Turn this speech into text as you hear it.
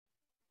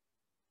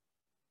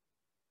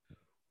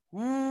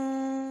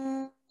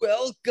Welcome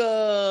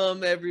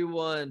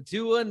everyone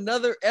to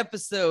another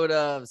episode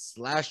of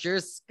Slasher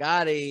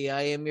Scotty.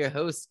 I am your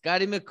host,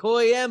 Scotty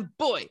McCoy, and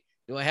boy,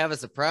 do I have a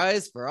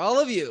surprise for all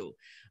of you.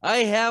 I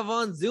have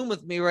on Zoom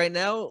with me right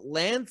now,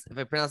 Lance, if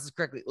I pronounce this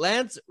correctly,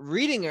 Lance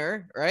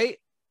Reedinger, right?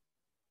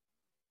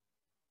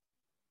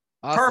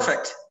 Awesome.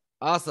 Perfect.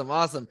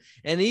 Awesome.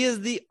 And he is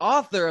the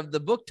author of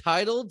the book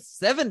titled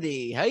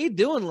 70. How you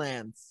doing,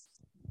 Lance?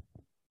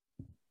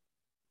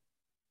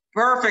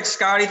 Perfect,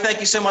 Scotty.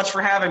 Thank you so much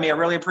for having me. I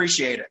really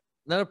appreciate it.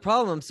 Not a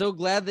problem. I'm so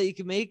glad that you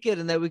can make it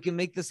and that we can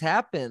make this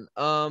happen.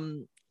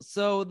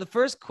 So the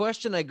first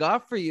question I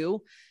got for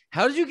you,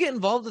 how did you get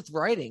involved with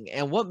writing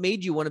and what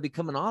made you want to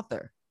become an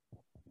author?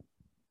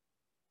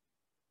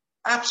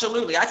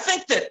 Absolutely. I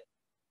think that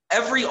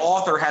every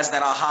author has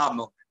that aha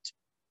moment.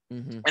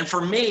 Mm-hmm. And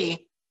for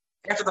me,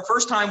 after the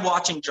first time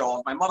watching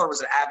Jaws, my mother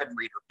was an avid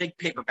reader, big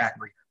paperback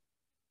reader.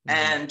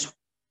 Mm-hmm. And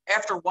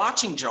after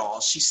watching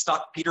Jaws, she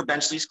stuck Peter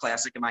Benchley's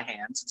classic in my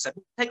hands and said,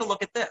 take a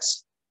look at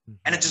this. Mm-hmm.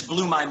 And it just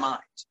blew my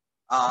mind.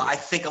 I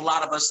think a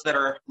lot of us that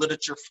are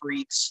literature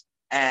freaks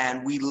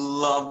and we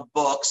love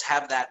books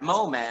have that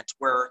moment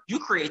where you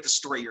create the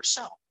story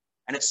yourself.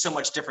 And it's so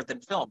much different than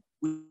film.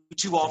 We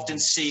too often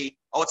see,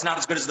 oh, it's not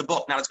as good as the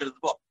book, not as good as the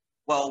book.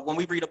 Well, when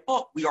we read a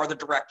book, we are the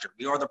director,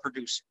 we are the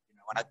producer,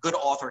 and a good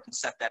author can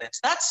set that in.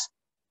 So that's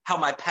how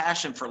my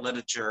passion for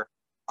literature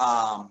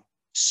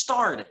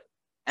started.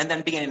 And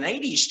then being an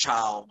 80s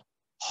child,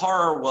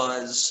 horror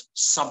was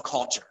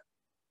subculture.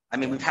 I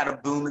mean, we've had a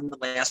boom in the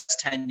last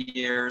 10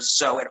 years.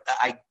 So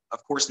I,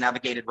 of course,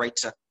 navigated right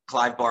to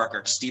Clive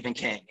Barker, Stephen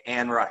King,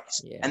 Anne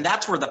Rice. Yeah. And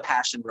that's where the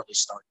passion really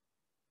started.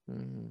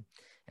 Mm-hmm.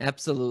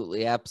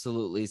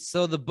 Absolutely.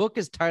 So the book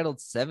is titled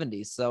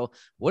 70. So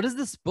what is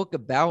this book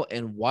about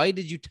and why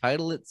did you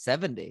title it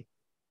 70?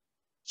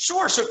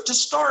 Sure. So to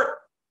start,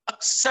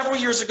 several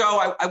years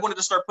ago, I wanted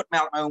to start putting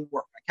out my own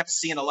work. I kept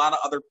seeing a lot of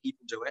other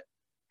people do it.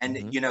 And,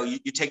 mm-hmm.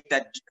 you take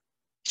that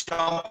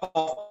jump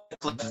off the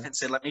cliff mm-hmm. and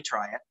say, let me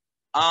try it.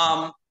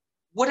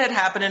 What had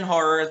happened in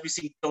horror, as we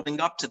see building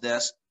up to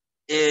this,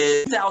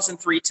 is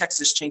 2003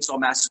 Texas Chainsaw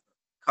Massacre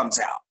comes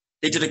out.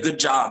 They did a good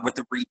job with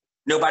the reboot.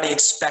 Nobody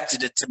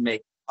expected it to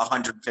make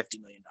 $150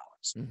 million.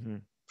 Mm-hmm.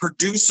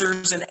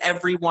 Producers and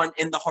everyone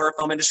in the horror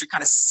film industry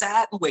kind of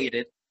sat and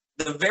waited.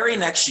 The very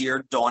next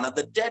year, Dawn of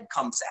the Dead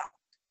comes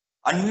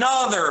out.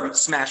 Another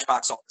smash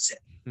box office hit.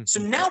 Mm-hmm. So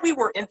now we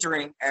were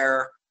entering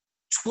our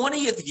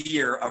 20th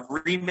year of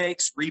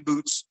remakes,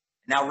 reboots,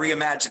 now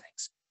reimaginings.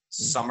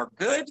 Mm-hmm. Some are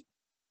good,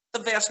 the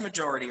vast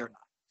majority are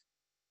not.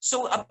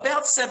 So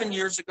about 7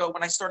 years ago,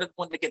 when I started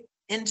wanting to get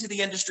into the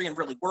industry and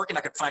really work, and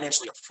I could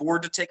financially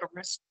afford to take a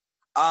risk,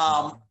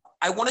 I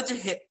wanted to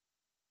hit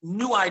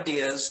new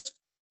ideas,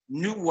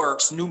 new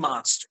works, new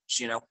monsters,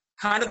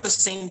 kind of the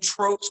same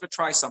tropes, but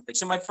try something.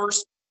 So my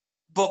first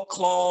book,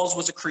 Claws,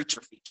 was a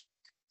creature feature.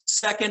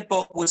 Second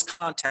book was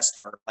Contest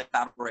Murder, like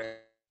Battle Royale.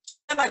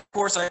 And of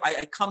course,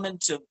 I come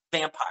into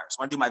vampires.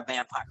 I want to do my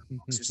vampire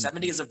book. So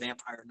 70 is a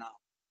vampire novel.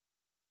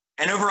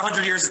 And over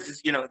 100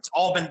 years, it's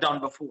all been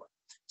done before.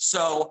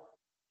 So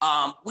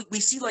we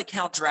see like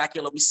Count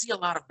Dracula, we see a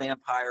lot of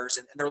vampires,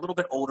 and they're a little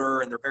bit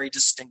older, and they're very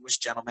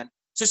distinguished gentlemen.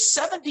 So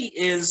 70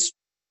 is,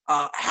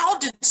 how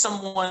did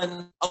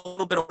someone a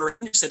little bit older,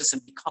 a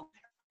citizen, become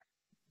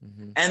there?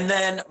 Mm-hmm. And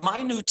then my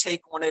new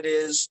take on it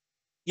is,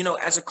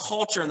 as a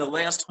culture in the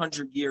last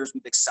 100 years,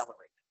 we've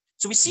accelerated.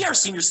 So we see our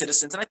senior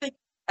citizens, and I think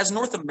as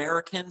North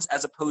Americans,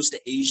 as opposed to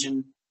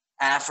Asian,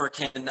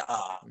 African,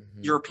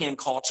 European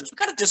cultures, we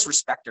kind of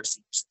disrespect our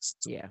senior citizens.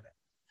 Yeah.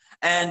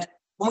 And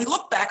when we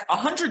look back,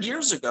 100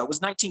 years ago was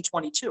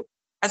 1922.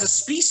 As a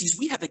species,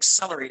 we have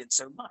accelerated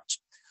so much.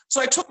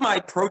 So I took my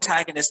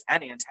protagonist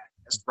and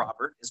antagonist,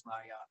 Robert is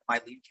my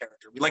lead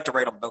character. We like to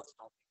write on both,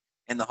 don't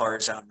we, in the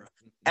horror genre.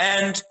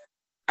 And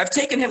I've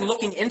taken him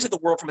looking into the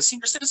world from a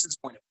senior citizen's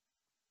point of view,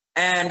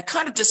 and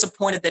kind of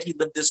disappointed that he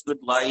lived this good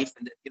life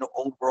and,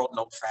 old world and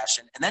old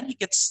fashioned. And then he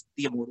gets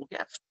the immortal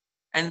gift.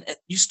 And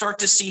you start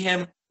to see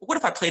him, what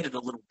if I played it a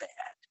little bad?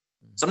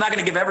 So I'm not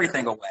going to give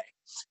everything away.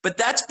 But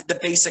that's the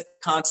basic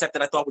concept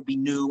that I thought would be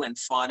new and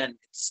fun. And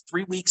it's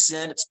 3 weeks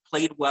in, it's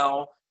played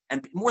well.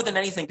 And more than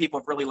anything, people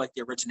have really liked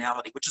the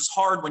originality, which is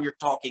hard when you're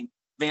talking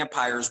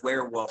vampires,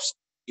 werewolves.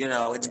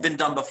 It's been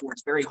done before.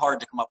 It's very hard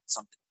to come up with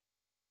something.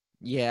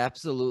 Yeah,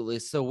 absolutely.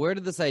 So where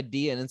did this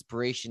idea and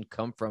inspiration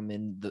come from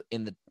in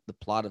the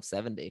plot of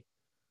 70?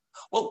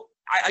 Well,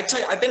 I tell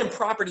you, I've been in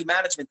property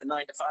management, the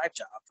 9-to-5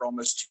 job, for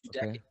almost 2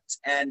 decades.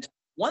 And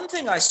one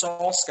thing I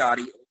saw,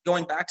 Scotty,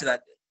 going back to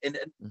that, and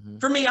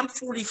for me, I'm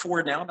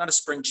 44 now, not a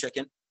spring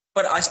chicken,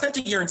 but I spent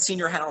a year in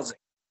senior housing.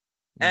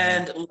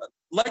 Mm-hmm. And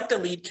like the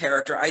lead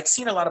character, I'd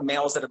seen a lot of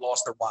males that had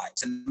lost their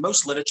wives. And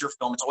most literature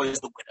film, it's always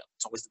the widow.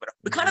 It's always the widow.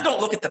 We kind of don't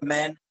look at the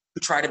men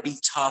who try to be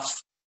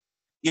tough,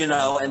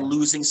 and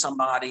losing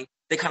somebody.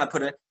 They kind of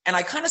put it, and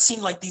I kind of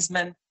seem like these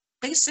men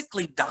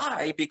basically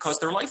die because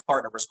their life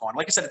partner was gone.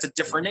 Like I said, it's a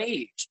different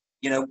age.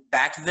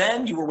 Back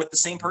then you were with the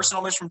same person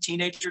almost from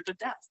teenager to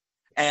death.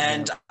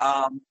 And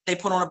they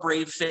put on a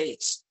brave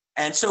face.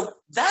 And so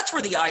that's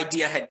where the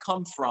idea had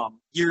come from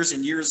years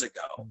and years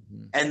ago.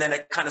 Mm-hmm. And then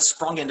it kind of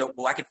sprung into,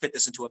 well, I could fit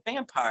this into a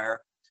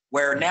vampire,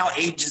 where now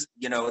age is,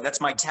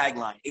 that's my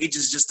tagline. Age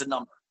is just a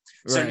number.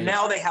 So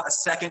now they have a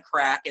second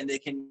crack, and they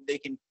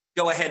can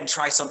go ahead and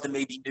try something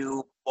maybe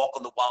new, walk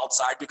on the wild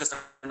side, because they're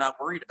not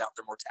worried about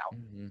their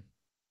mortality. Mm-hmm.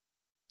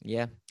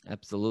 Yeah,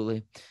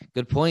 absolutely.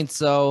 Good point.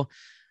 So,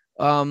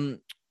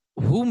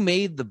 who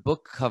made the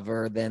book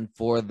cover then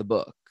for the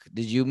book?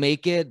 Did you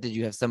make it? Did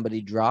you have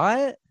somebody draw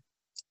it?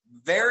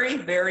 Very,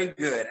 very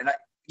good.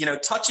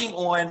 And touching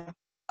on,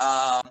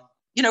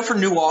 for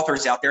new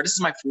authors out there, this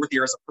is my 4th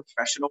year as a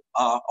professional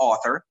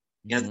author.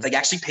 They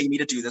actually pay me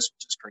to do this,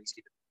 which is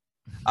crazy.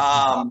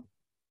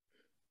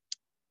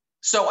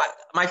 So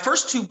my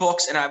first 2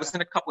 books, and I was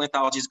in a couple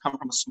anthologies, come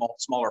from a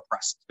smaller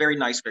press. Very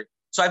nice.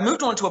 So I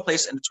moved on to a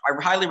place, and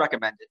I highly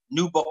recommend it,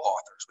 New Book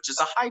Authors, which is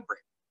a hybrid.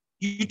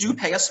 You do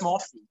pay a small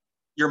fee.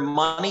 Your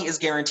money is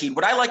guaranteed.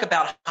 What I like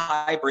about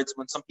hybrids,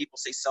 when some people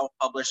say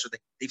self-published, or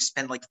they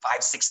spend like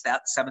 $5,000, $6,000,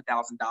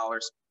 $7,000,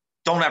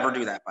 don't ever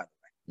do that, by the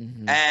way.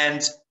 Mm-hmm.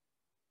 And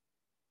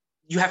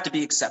you have to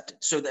be accepted.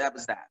 So that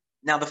was that.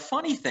 Now, the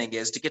funny thing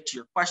is, to get to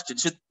your question,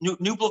 so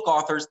New Book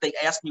Authors, they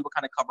asked me what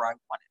kind of cover I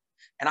wanted.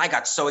 And I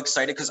got so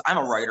excited because I'm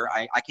a writer.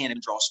 I can't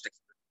even draw stick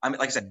figure.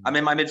 Like I said, I'm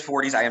in my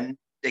mid-40s.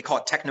 They call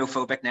it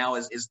technophobic now,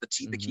 is the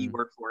key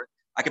word for it.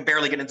 I could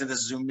barely get into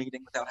this Zoom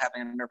meeting without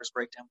having a nervous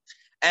breakdown.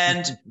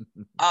 And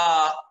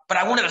but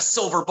I wanted a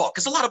silver book,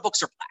 because a lot of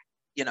books are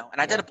black,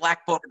 and I did a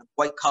black book and a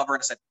white cover,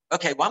 and I said,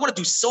 okay, well, I want to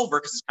do silver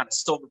because it's kind of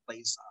silver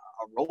plays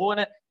a role in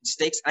it, and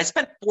stakes. And I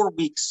spent 4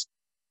 weeks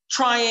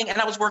trying, and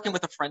I was working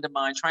with a friend of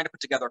mine trying to put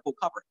together a cool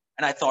cover,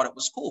 and I thought it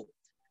was cool.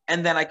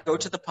 And then I go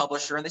to the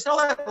publisher, and they said,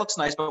 oh, that looks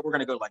nice, but we're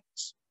going to go like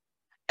this.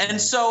 And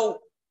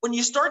so when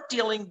you start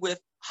dealing with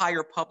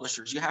higher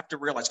publishers, you have to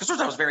realize, because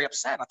first I was very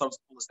upset. I thought it was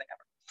the coolest thing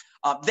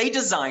ever. They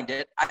designed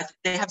it.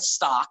 They have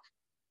stock.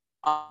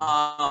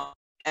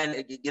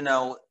 And,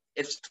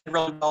 it's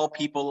really well.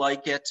 People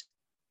like it.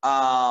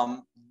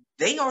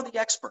 They are the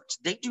experts.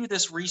 They do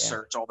this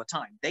research all the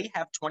time. They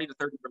have 20 to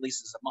 30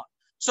 releases a month.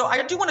 So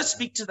I do want to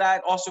speak to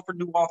that also for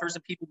new authors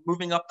and people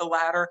moving up the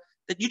ladder,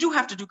 that you do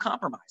have to do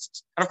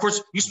compromises. And of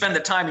course, you spend the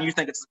time and you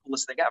think it's the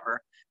coolest thing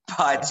ever.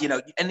 But,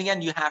 in the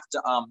end, you have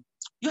to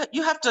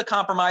you have to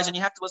compromise, and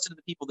you have to listen to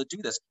the people that do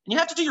this. And you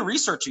have to do your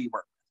research who you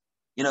work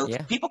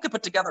with. People can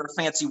put together a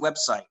fancy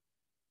website.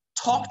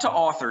 Talk to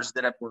authors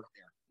that have worked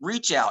there.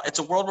 Reach out. It's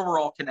a world where we're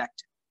all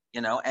connected,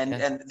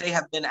 and they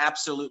have been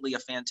absolutely a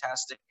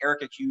fantastic.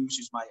 Erica Hughes,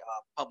 who's my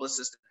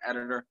publicist and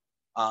editor,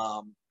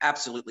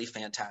 absolutely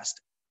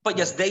fantastic. But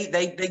yes,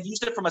 they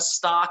used it from a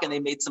stock, and they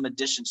made some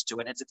additions to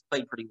it. And it's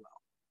played pretty well.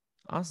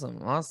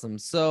 Awesome.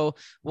 So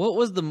what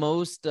was the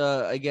most,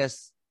 I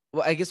guess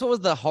what was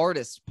the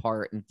hardest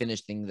part in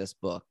finishing this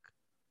book?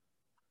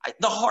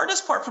 The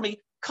hardest part for me,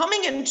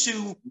 coming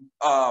into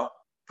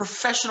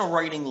professional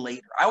writing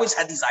later, I always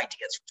had these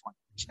ideas for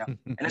 20 years,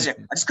 and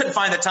I just couldn't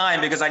find the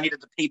time because I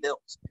needed to pay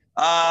bills.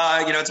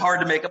 It's hard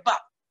to make a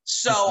buck.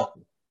 So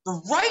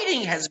the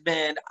writing has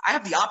been, I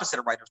have the opposite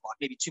of writer's block,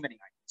 maybe too many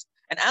ideas.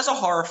 And as a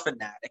horror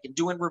fanatic and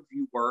doing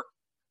review work,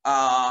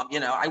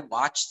 I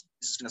watch,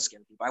 this is going to scare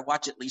people, I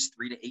watch at least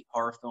 3 to 8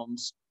 horror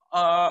films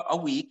a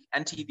week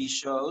and TV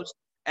shows.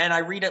 And I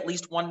read at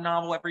least 1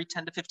 novel every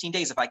 10 to 15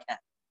 days if I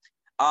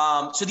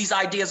can. So these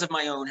ideas of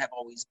my own have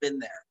always been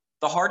there.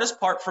 The hardest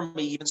part for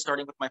me, even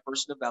starting with my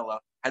first novella,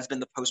 has been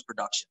the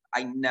post-production.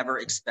 I never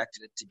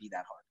expected it to be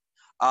that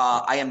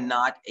hard. I am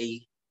not a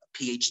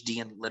PhD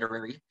in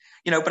literary,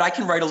 but I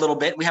can write a little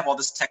bit. We have all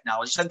this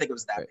technology. So I didn't think it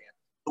was that bad.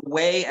 The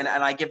way, and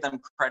I give them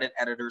credit,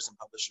 editors and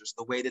publishers,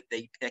 the way that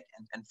they pick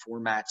and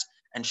format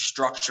and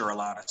structure a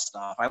lot of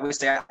stuff. I always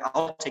say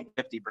I'll take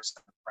 50%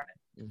 of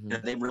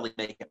credit. They really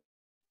make it.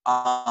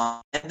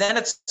 And then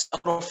it's a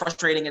little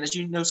frustrating. And as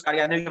you know, Scotty,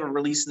 I know you have a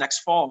release next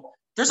fall.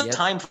 There's a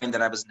time frame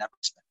that I was never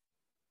expecting.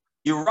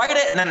 You write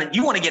it, and then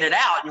you want to get it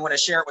out, and you want to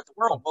share it with the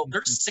world. Well,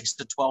 there's 6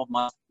 to 12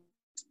 months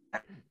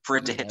for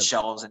it to hit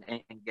shelves and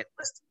get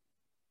listed.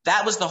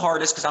 That was the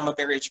hardest, because I'm a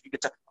very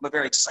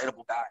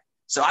excitable guy.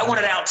 So I want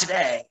it out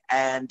today,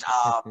 and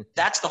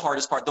that's the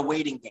hardest part, the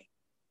waiting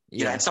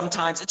game. And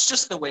sometimes it's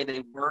just the way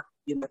they work.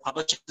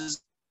 Publishers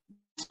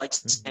like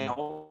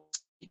snails,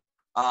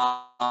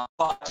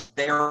 but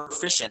they're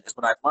efficient, is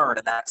what I've learned,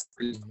 and that's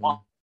the reason why.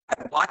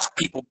 I watch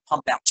people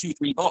pump out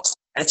 2-3 books,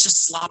 and it's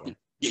just sloppy.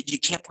 You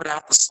can't put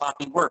out the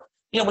sloppy work.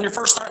 When you're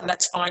first starting,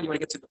 that's fine. You want to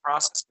get through the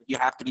process, but you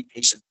have to be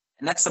patient,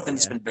 and that's something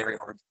that's been very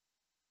hard.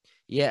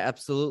 Yeah,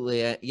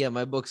 absolutely.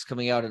 My book's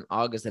coming out in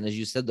August, and as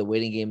you said, the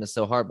waiting game is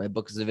so hard. My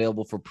book is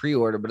available for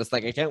pre-order, but it's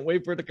like I can't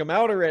wait for it to come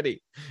out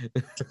already.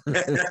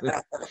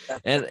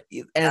 and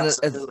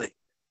absolutely.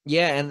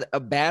 And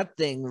a bad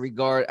thing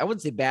I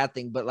wouldn't say bad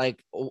thing, but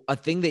like a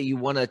thing that you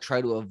want to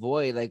try to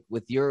avoid, like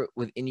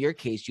in your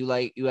case,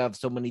 you have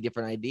so many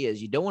different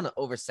ideas. You don't want to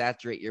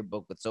oversaturate your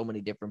book with so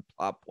many different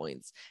plot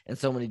points and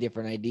so many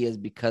different ideas,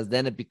 because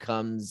then it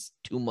becomes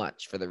too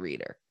much for the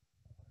reader.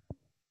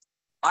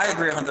 I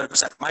agree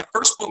 100%. My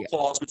first book,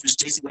 Claws, which was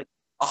basically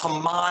a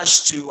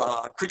homage to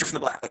Creature from the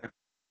Black Lagoon.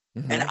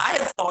 Mm-hmm. And I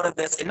had thought of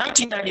this in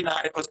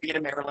 1999. It was being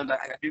in Maryland.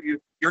 I knew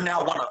you're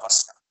now one of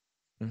us.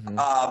 Mm-hmm.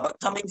 But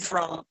coming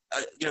from,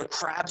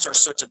 crabs are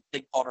such a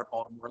big part of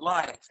Baltimore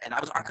life. And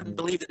I couldn't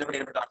believe that nobody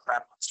ever done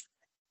Crab Monster.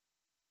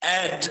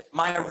 And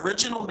my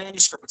original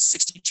manuscript was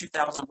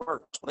 62,000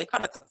 words. Well, they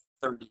cut it to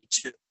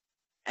 32.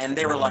 And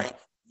they were like,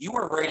 you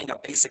are writing a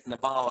basic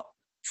novella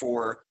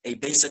for a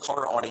basic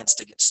horror audience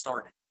to get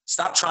started.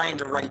 Stop trying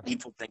to write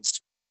needful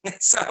things.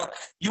 So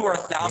you are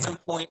 1,000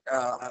 point,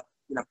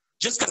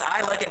 just because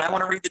I like it and I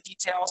want to read the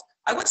details.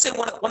 I would say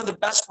one of the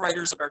best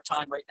writers of our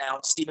time right now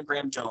is Stephen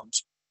Graham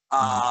Jones.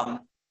 I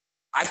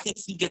think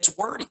he gets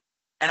wordy.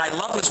 And I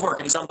love his work,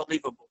 and he's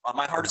unbelievable.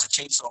 My Heart is a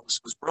Chainsaw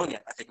was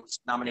brilliant. I think it was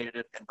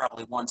nominated and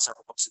probably won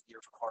several books a year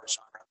for the horror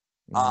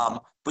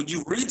genre. But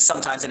you read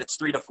sometimes, and it's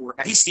 3 to 4.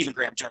 Now, he's Stephen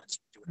Graham Jones.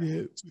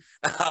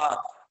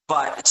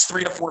 But it's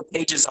 3 to 4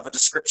 pages of a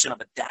description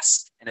of a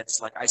desk. And it's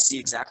like, I see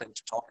exactly what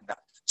you're talking about.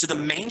 So the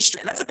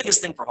mainstream, and that's the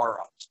biggest thing for horror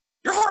authors.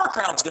 Your horror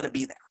crowd's going to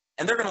be there,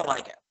 and they're going to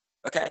like it.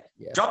 Okay?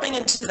 Yeah. Jumping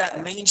into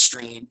that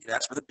mainstream,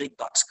 that's where the big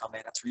bucks come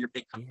in. That's where your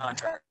big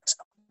contracts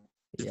come in.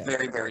 It's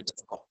very, very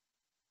difficult.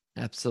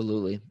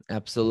 Absolutely.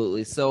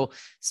 Absolutely. So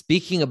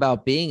speaking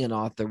about being an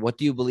author, what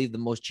do you believe the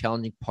most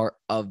challenging part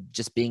of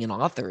just being an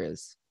author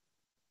is?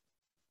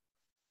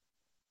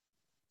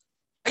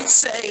 I'd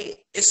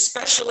say,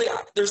 especially,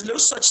 there's no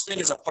such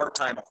thing as a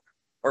part-time author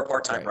or a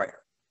part-time writer.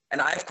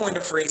 And I've coined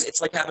a phrase,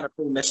 it's like having a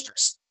cool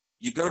mistress.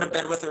 You go to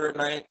bed with her at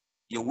night,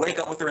 you wake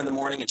up with her in the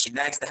morning, and she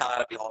nags the hell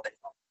out of you all day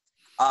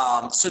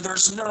long. So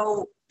there's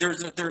no,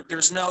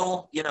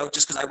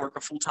 just because I work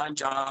a full-time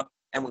job,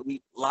 and I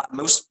think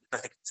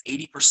it's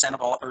 80%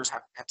 of authors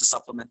have to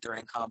supplement their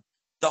income.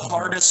 The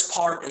hardest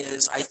part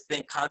is, I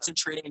think,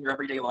 concentrating in your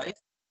everyday life,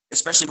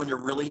 especially when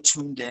you're really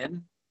tuned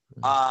in.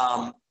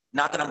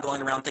 Not that I'm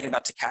going around thinking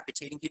about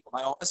decapitating people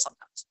in my office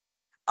sometimes.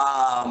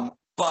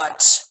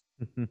 But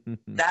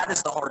that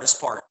is the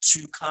hardest part,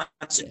 to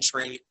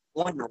concentrate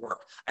on your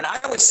work. And I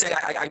always say,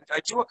 I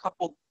do a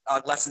couple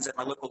lessons at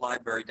my local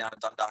library down in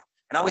Dundalk.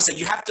 And I always say,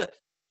 you have to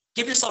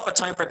give yourself a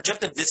time frame, but you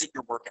have to visit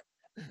your work.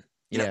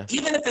 You know,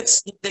 even if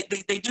it's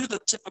they do the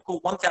typical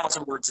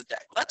 1,000 words a day.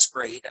 Well, that's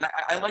great, and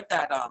I like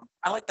that.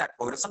 I like that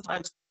quota.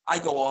 Sometimes I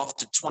go off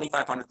to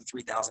 2,500 to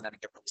 3,000, and I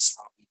get really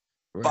sloppy.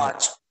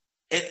 But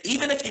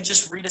even if you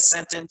just read a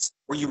sentence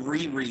or you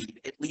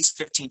reread at least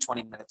 15,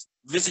 20 minutes,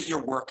 visit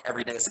your work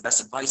every day is the best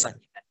advice I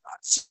can get.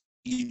 So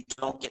you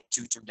don't get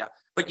too tuned out.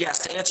 But yes,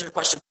 to answer your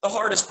question, the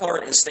hardest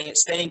part is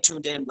staying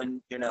tuned in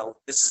when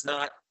this is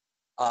not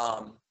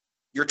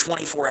your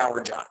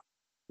 24-hour job.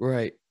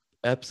 Right.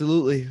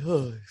 Absolutely.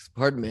 Oh,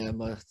 pardon me. I've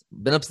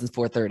been up since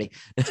 4:30.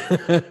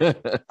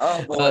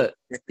 Oh boy.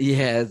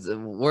 Yeah,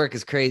 work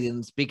is crazy.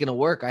 And speaking of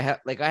work, I have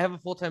a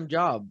full-time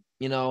job.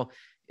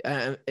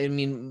 I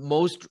mean,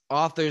 most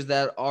authors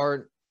that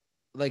aren't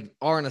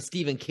a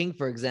Stephen King,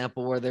 for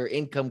example, where their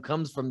income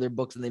comes from their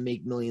books and they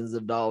make millions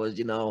of dollars.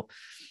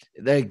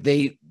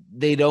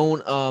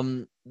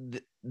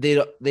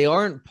 They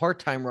aren't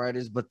part-time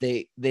writers, but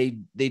they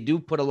do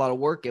put a lot of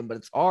work in, but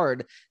it's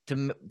hard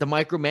to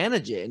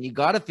micromanage it. And you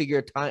got to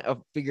figure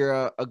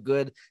a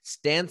good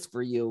stance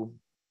for you,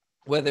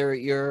 whether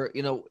you're,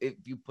 if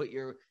you put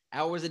your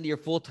hours into your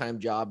full-time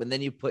job and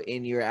then you put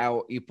in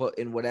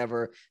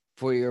whatever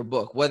for your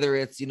book, whether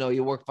it's,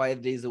 you work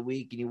 5 days a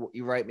week and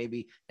you write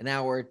maybe an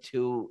hour or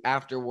two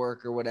after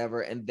work or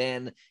whatever. And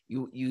then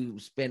you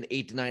spend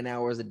 8 to 9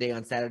 hours a day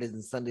on Saturdays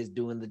and Sundays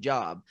doing the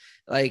job.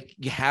 Like,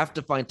 you have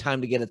to find time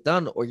to get it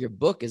done or your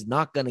book is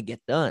not going to get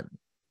done.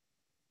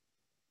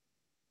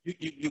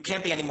 You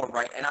can't be any more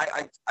right. And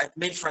I've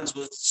made friends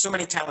with so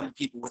many talented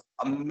people with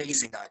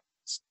amazing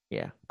ideas.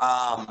 Yeah.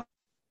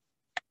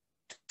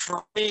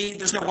 For me,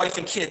 there's no wife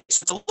and kids,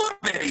 so it's a little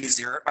bit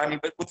easier. I mean,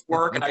 but with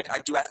work and I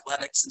do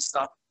athletics and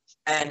stuff,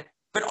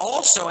 but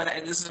also, and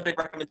this is a big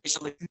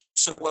recommendation, like you do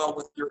so well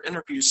with your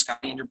interviews,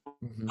 Scotty, and your book.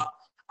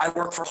 I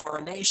work for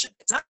Horror Nation.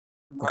 It's not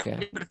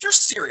right, but if you're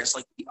serious,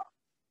 like you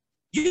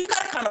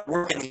got to kind of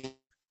work in.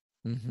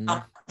 You're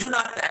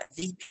not that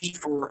VP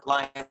for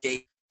Lion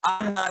Gate.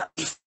 I'm not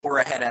for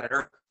a head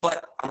editor,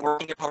 but I'm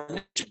working at Horror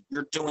Nation.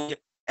 You're doing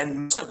it,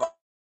 and most of us,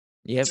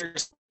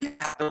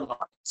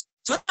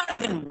 so it's not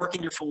even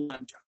working your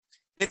full-time job.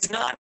 It's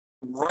not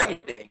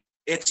writing.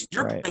 It's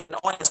you're playing an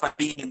audience by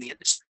being in the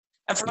industry.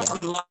 And for us,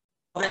 we love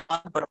it,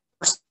 but of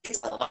course, it's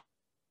a lot.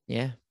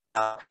 Yeah.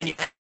 And you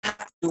have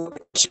to do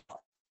it.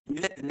 You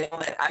hit the nail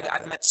on it.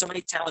 I've met so many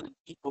talented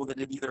people that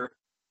have either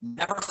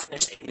never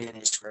finished a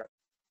manuscript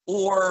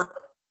or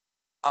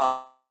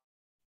I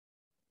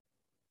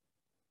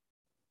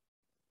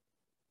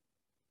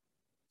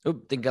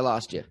think I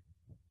lost you.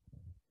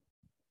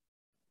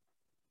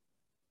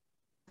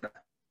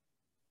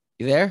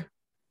 You there?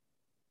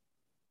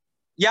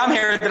 Yeah, I'm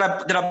here. Did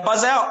I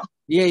buzz out?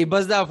 Yeah, you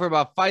buzzed out for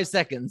about 5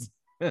 seconds.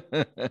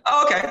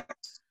 Oh, okay.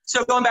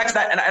 So going back to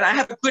that, and I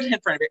have a good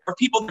hint for anybody, for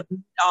people that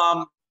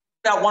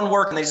got one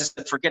work and they just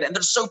forget it, and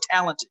they're so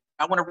talented.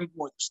 I want to read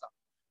more of their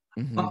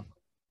stuff.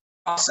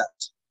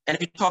 Process. And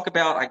if you talk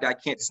about, I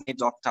can't say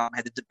names off the top of my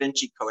head, the Da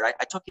Vinci Code,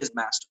 I took his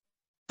master.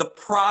 the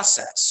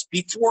process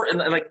before, and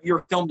like you're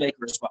a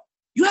filmmaker as well.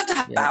 You have to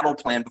have a battle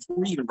plan before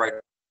you even write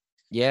it.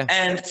 Yeah.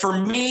 And for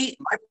me,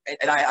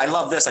 I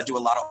love this. I do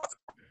a lot of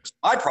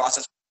my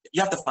process.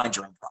 You have to find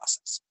your own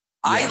process.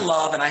 Yeah. I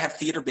love, and I have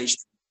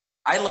theater-based.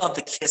 I love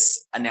the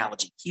KISS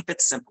analogy. Keep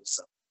it simple.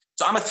 So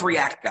I'm a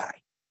 3-act guy,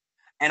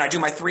 and I do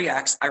my 3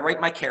 acts. I write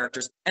my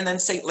characters, and then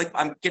say, like,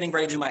 I'm getting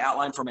ready to do my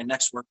outline for my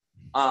next work.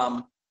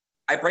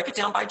 I break it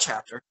down by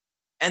chapter,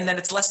 and then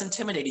it's less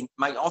intimidating.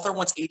 My author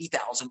wants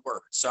 80,000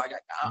 words, so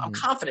I'm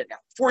confident now.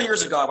 4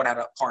 years ago, I would have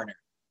had a car narrative,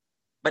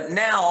 but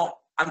now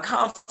I'm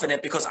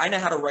confident because I know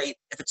how to write.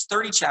 If it's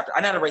 30 chapters,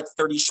 I know how to write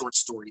 30 short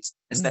stories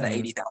instead of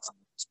 80,000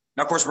 words.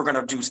 Now, of course, we're going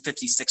to do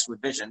 56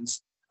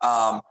 revisions.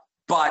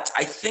 But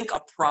I think a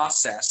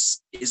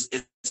process is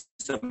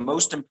the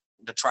most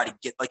important to try to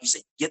get, like you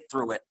say, get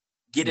through it,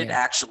 get it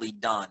actually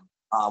done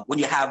when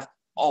you have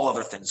all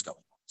other things going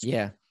on.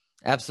 Yeah,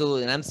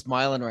 absolutely. And I'm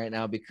smiling right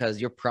now because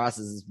your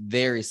process is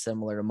very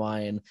similar to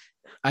mine.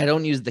 I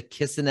don't use the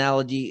KISS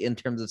analogy in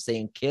terms of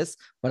saying kiss,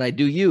 but I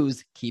do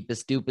use keep it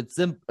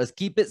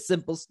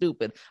simple,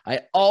 stupid.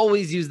 I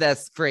always use that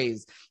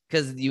phrase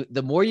because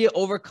the more you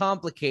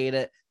overcomplicate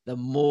it, the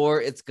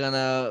more it's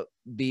gonna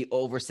be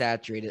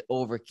oversaturated,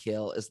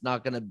 overkill. It's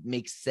not gonna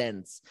make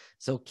sense.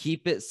 So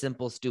keep it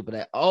simple, stupid.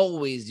 I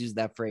always use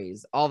that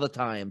phrase all the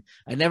time.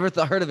 I never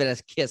heard of it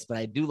as KISS, but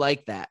I do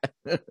like that.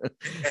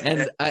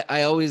 And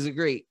I always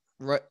agree.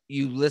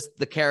 You list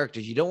the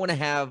characters. You don't want to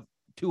have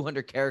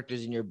 200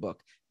 characters in your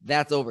book.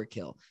 That's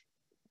overkill.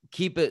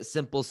 Keep it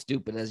simple,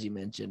 stupid, as you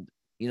mentioned.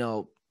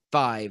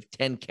 5,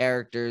 10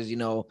 characters,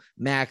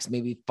 max,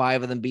 maybe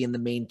 5 of them being the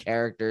main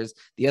characters,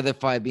 the other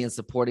 5 being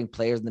supporting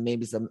players, and then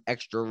maybe some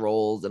extra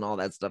roles and all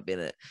that stuff in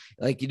it.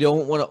 Like, you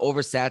don't want to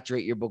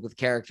oversaturate your book with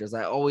characters.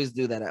 I always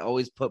do that. I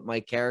always put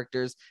my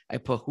characters, I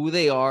put who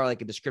they are,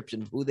 like a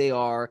description of who they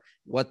are,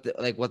 what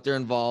they're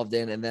involved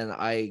in, and then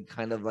I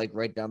kind of like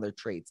write down their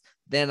traits.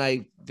 Then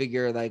I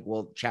figure like,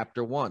 well,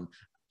 chapter one,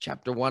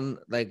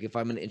 like if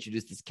I'm going to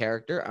introduce this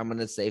character, I'm going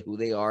to say who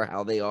they are,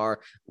 how they are,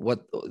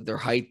 what their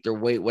height, their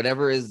weight,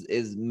 whatever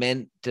is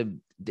meant to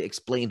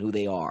explain who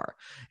they are.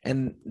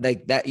 And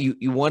like that, you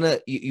don't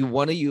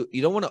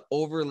want to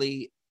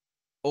overly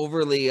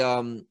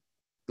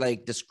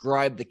like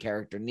describe the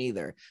character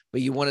neither, but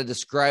you want to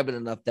describe it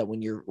enough that when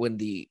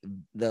the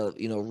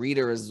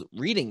reader is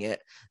reading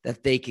it,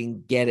 that they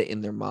can get it in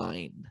their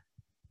mind,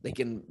 they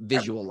can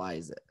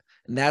visualize it.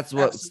 And that's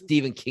what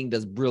Stephen King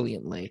does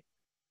brilliantly.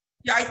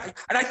 Yeah,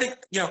 I think,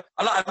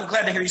 I'm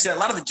glad to hear you say that. A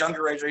lot of the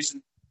younger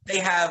generation, they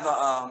have,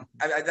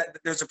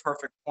 there's a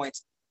perfect point,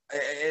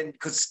 and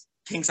because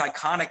King's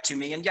iconic to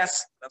me, and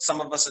yes,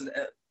 some of us,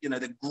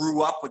 that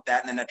grew up with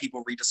that, and then that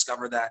people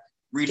rediscover that,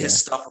 read his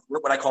stuff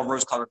with what I call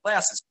rose-colored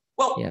glasses.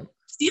 Well,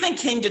 Stephen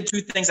King did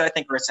 2 things that I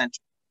think are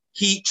essential.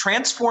 He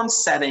transformed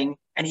setting,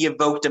 and he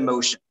evoked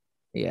emotion.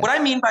 Yeah. What I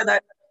mean by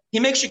that, he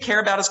makes you care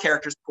about his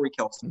characters before he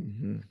kills them.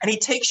 Mm-hmm. And he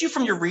takes you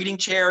from your reading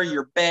chair,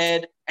 your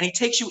bed, and he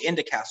takes you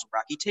into Castle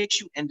Rock. He takes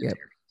you into Derry.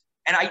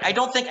 And I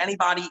don't think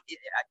anybody,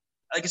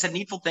 like I said,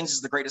 Needful Things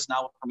is the greatest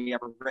novel for me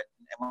ever written.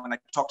 And when I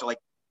talk to like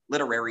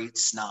literary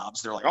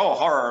snobs, they're like, oh,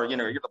 horror,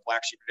 you're the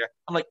black sheep.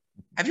 I'm like,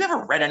 have you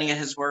ever read any of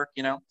his work,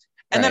 And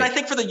then I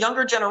think for the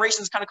younger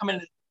generations kind of coming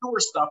into the newer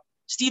stuff,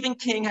 Stephen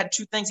King had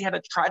 2 things. He had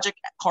a tragic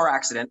car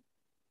accident,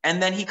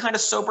 and then he kind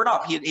of sobered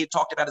up. He had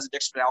talked about his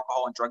addiction to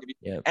alcohol and drug abuse.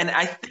 Yep. And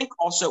I think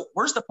also,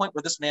 where's the point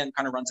where this man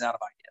kind of runs out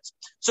of ideas?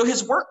 So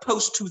his work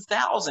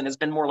post-2000 has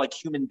been more like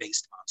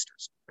human-based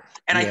monsters.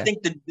 And I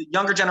think the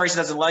younger generation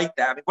doesn't like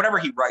that. I mean, whatever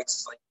he writes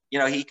is like,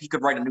 he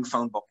could write a new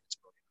phone book.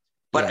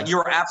 But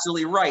you're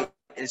absolutely right,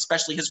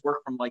 especially his work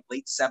from like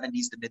late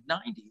 70s to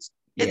mid-90s.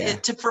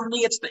 For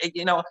me, it's,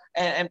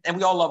 and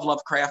we all love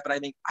Lovecraft, but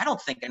I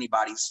don't think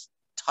anybody's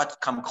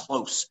come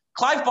close.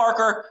 Clive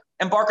Barker,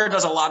 and Barker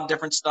does a lot of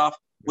different stuff,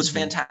 was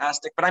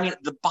fantastic. But I mean,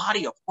 the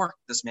body of work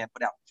this man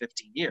put out in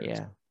 15 years.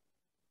 Yeah.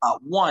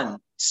 One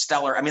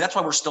stellar. I mean, that's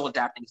why we're still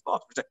adapting his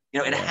book.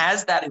 It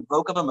has that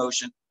evoke of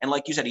emotion, and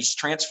like you said, he's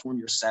transformed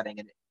your setting,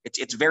 and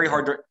it's very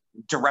hard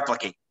to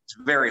replicate. It's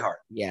very hard.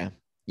 Yeah.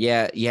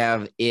 You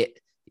have it.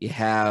 You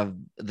have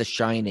The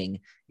Shining.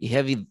 You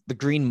have The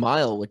Green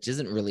Mile, which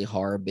isn't really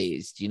horror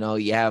based. You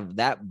have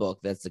that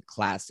book that's a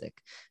classic.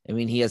 I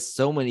mean, he has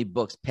so many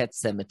books. Pet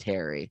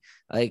Sematary,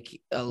 like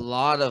a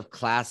lot of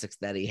classics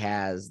that he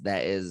has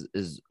that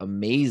is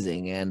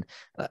amazing. And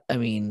I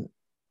mean,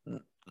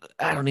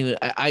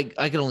 I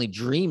could only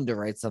dream to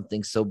write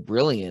something so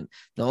brilliant.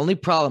 The only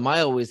problem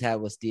I always had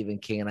with Stephen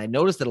King, and I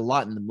noticed it a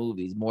lot in the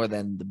movies more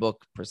than the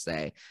book per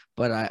se,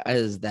 but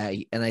is that,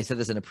 and I said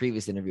this in a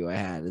previous interview I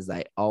had, is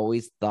I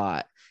always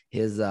thought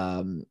his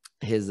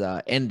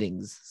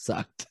endings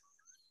sucked.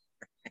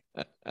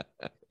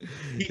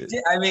 He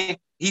did. I mean,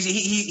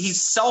 he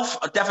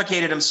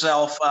self-defecated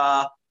himself,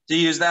 to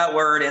use that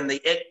word, in the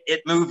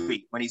It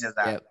movie when he says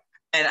that. Yep.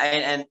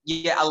 And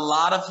a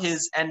lot of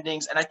his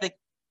endings, and I think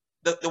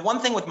the one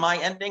thing with my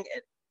ending,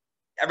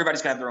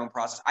 everybody's gonna have their own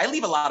process. I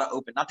leave a lot of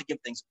open, not to give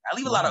things. I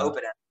leave a lot of open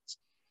endings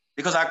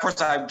because, of course,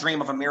 I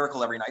dream of a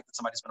miracle every night that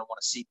somebody's gonna want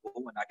a sequel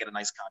and I get a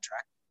nice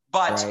contract.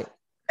 But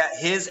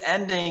his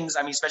endings,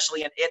 I mean,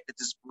 especially in It, that's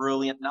this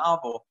brilliant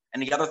novel.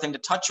 And the other thing to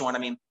touch on, I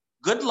mean,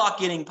 good luck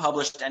getting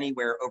published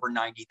anywhere over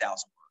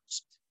 90,000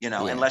 words,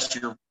 unless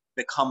you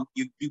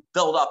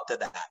build up to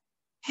that.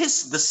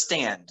 The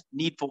Stand,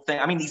 Needful Thing.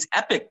 I mean, these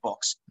epic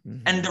books.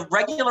 Mm-hmm. And the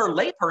regular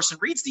layperson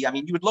reads you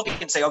would look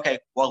and say, okay,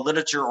 well,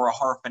 literature or a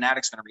horror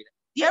fanatic's going to read it.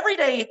 The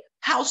everyday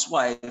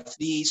housewife,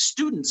 the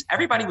students,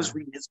 everybody was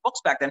reading his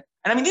books back then.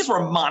 And I mean, these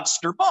were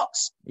monster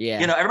books. Yeah.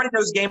 Everybody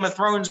knows Game of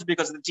Thrones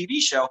because of the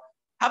TV show.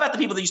 How about the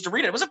people that used to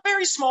read it? It was a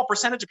very small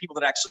percentage of people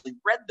that actually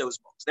read those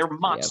books. They were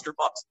monster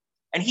books.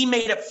 And he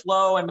made it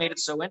flow and made it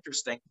so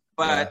interesting.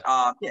 But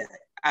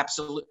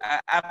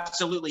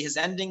absolutely. His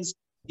endings,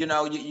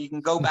 you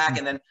can go back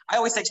and then I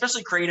always say,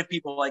 especially creative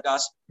people like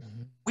us,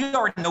 we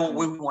already know what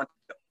we want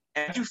to do.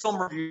 And do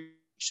film reviews,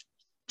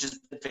 which is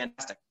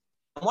fantastic.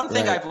 And one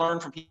thing I've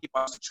learned from people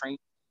I was trained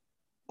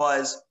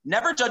was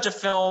never judge a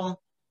film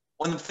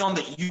on the film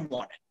that you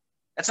wanted.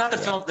 That's not the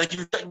film that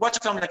you watch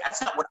a film like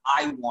that's not what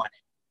I wanted.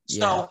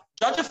 So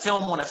judge a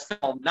film on a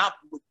film, not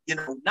with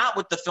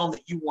the film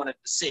that you wanted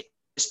to see,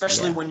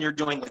 especially when you're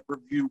doing like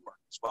review work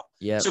as well.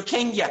 Yeah. So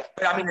King,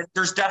 but I mean,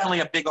 there's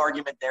definitely a big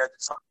argument there.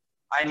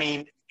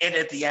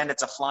 At the end,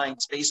 it's a flying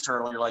space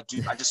turtle. You're like,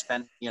 dude, I just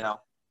spent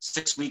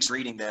 6 weeks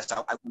reading this. I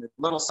wanted a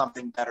little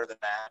something better than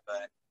that,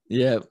 but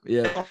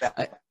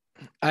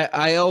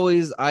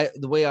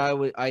the way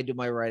I do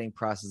my writing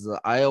process,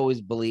 I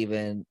always believe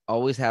in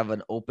always have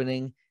an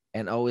opening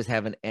and always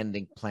have an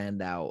ending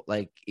planned out.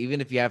 Like, even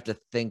if you have to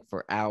think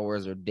for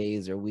hours or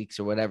days or weeks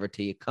or whatever,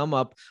 till you come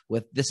up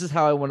with, this is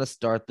how I want to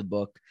start the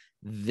book.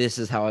 This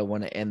is how I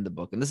want to end the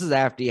book. And this is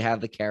after you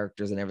have the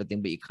characters and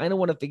everything, but you kind of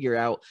want to figure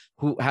out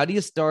how do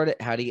you start it?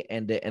 How do you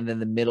end it? And then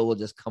the middle will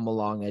just come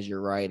along as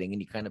you're writing,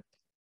 and you kind of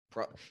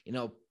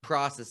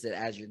process it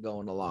as you're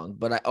going along.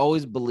 But I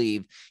always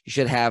believe you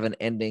should have an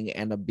ending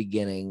and a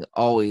beginning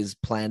always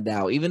planned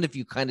out, even if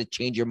you kind of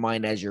change your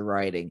mind as you're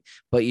writing,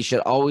 but you should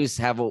always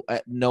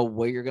know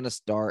where you're going to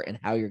start and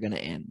how you're going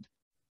to end.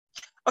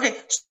 Okay.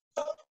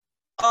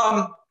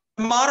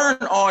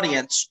 Modern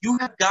audience, you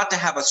have got to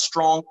have a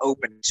strong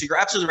opening. So you're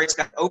absolutely right. It's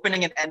got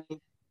opening and ending,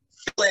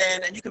 fill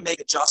in, and you can make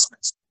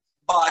adjustments.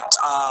 But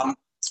I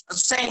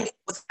was saying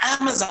with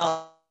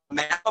Amazon,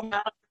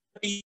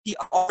 the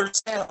author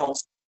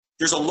sales,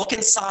 there's a look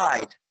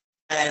inside,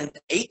 and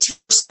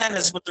 18%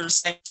 is what they're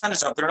saying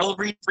percentage of. They'll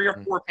read 3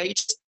 or 4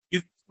 pages.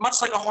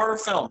 Much like a horror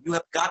film, you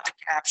have got to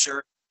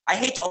capture. I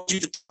hate to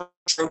do the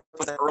trope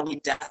with an early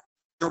death.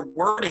 Your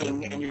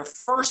wording in your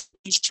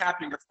each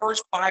chapter, your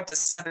first 5 to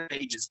 7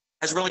 pages,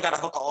 has really got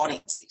to hook an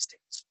audience these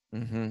days.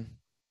 Mm-hmm.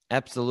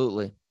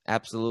 Absolutely.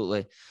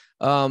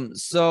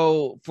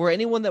 So for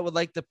anyone that would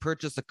like to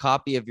purchase a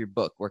copy of your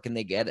book, where can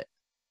they get it?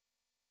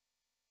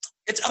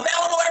 It's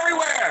available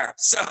everywhere.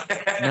 So,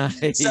 nice.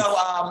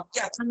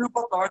 Through New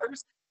Book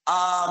Authors.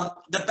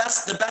 The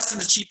best and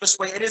the cheapest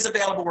way. It is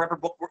available wherever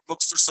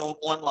books are sold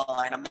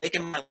online. I'm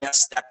making my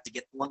last step to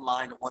get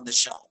online on the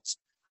shelves.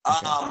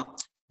 Okay.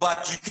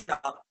 But you can,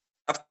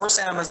 of course,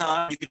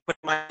 Amazon. You can put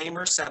my name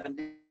or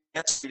 70.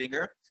 That's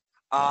Readinger.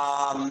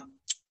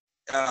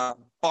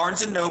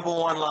 Barnes and Noble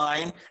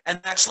online,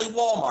 and actually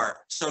Walmart.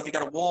 So if you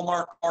got a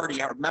Walmart card, you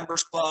have a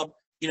members club.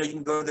 You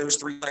can go to those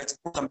 3 sites.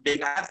 I'm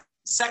big.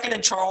 Second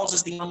and Charles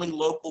is the only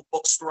local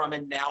bookstore I'm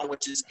in now,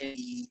 which is in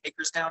the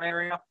Hagerstown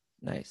area.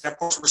 Nice. And of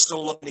course, we're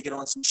still looking to get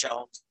on some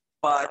shelves.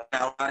 But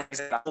I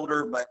got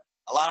older, but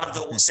a lot of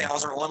the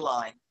sales are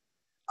online.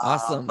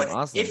 Awesome.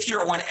 If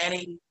you're on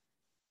any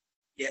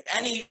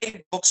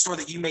bookstore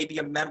that you may be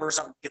a member or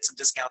something, get some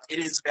discounts. It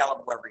is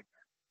available everywhere.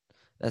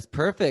 That's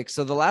perfect.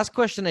 So the last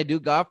question I do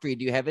got for you,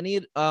 do you have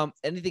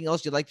anything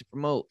else you'd like to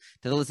promote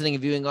to the listening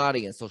and viewing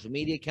audience? Social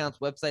media accounts,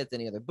 websites,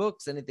 any other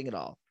books, anything at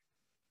all?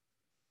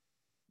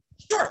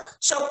 Sure.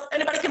 So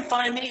anybody can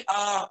find me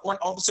on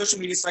all the social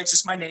media sites.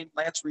 Just my name,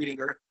 Lance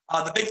Readinger.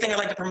 The big thing I'd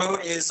like to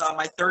promote is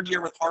my 3rd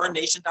year with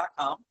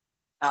HorrorNation.com.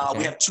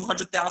 We have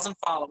 200,000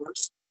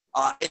 followers.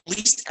 At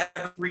least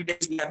every 3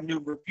 days we have new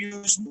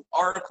reviews, new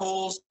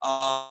articles.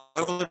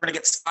 Hopefully we're going to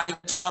get Scotty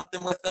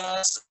something with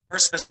us.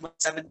 Christmas with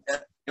 7.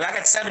 I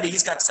got 70.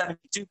 He's got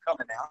 72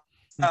 coming out.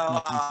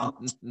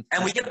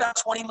 And we get about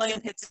 20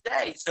 million hits a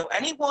day. So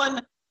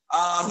anyone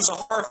who's a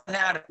horror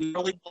fanatic,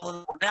 we're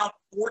now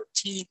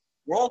 14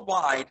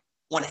 worldwide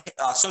on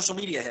social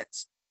media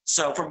hits.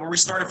 So from when we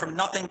started from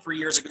nothing 3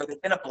 years ago, they've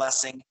been a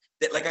blessing.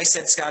 That, like I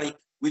said, Scotty,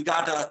 we've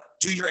got to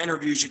do your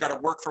interviews. You got to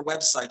work for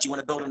websites. You want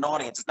to build an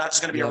audience. It's not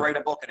just going to be a write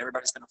a book and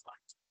everybody's going to find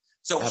it.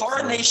 So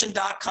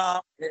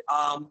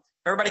HorrorNation.com.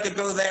 Everybody could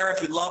go there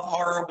if you love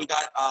horror. We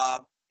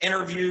got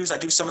interviews. I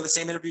do some of the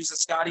same interviews that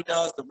Scotty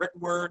does, the written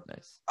word,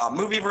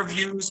 movie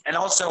reviews. And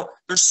also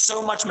there's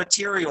so much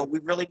material. We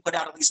really put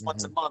out at least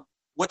once a month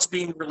what's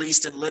being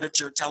released in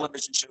literature,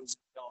 television shows,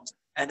 and films.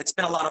 And it's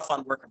been a lot of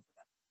fun working for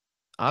them.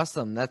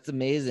 Awesome. That's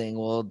amazing.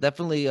 Well,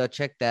 definitely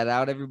check that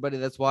out, everybody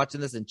that's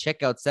watching this, and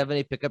check out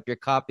 70, pick up your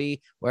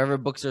copy wherever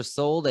books are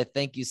sold. I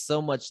thank you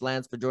so much,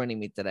 Lance, for joining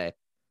me today.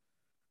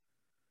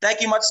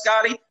 Thank you much,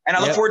 Scotty. And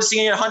I look forward to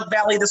seeing you at Hunt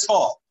Valley this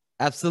fall.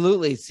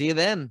 Absolutely. See you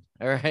then.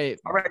 All right.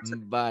 All right.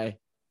 Bye.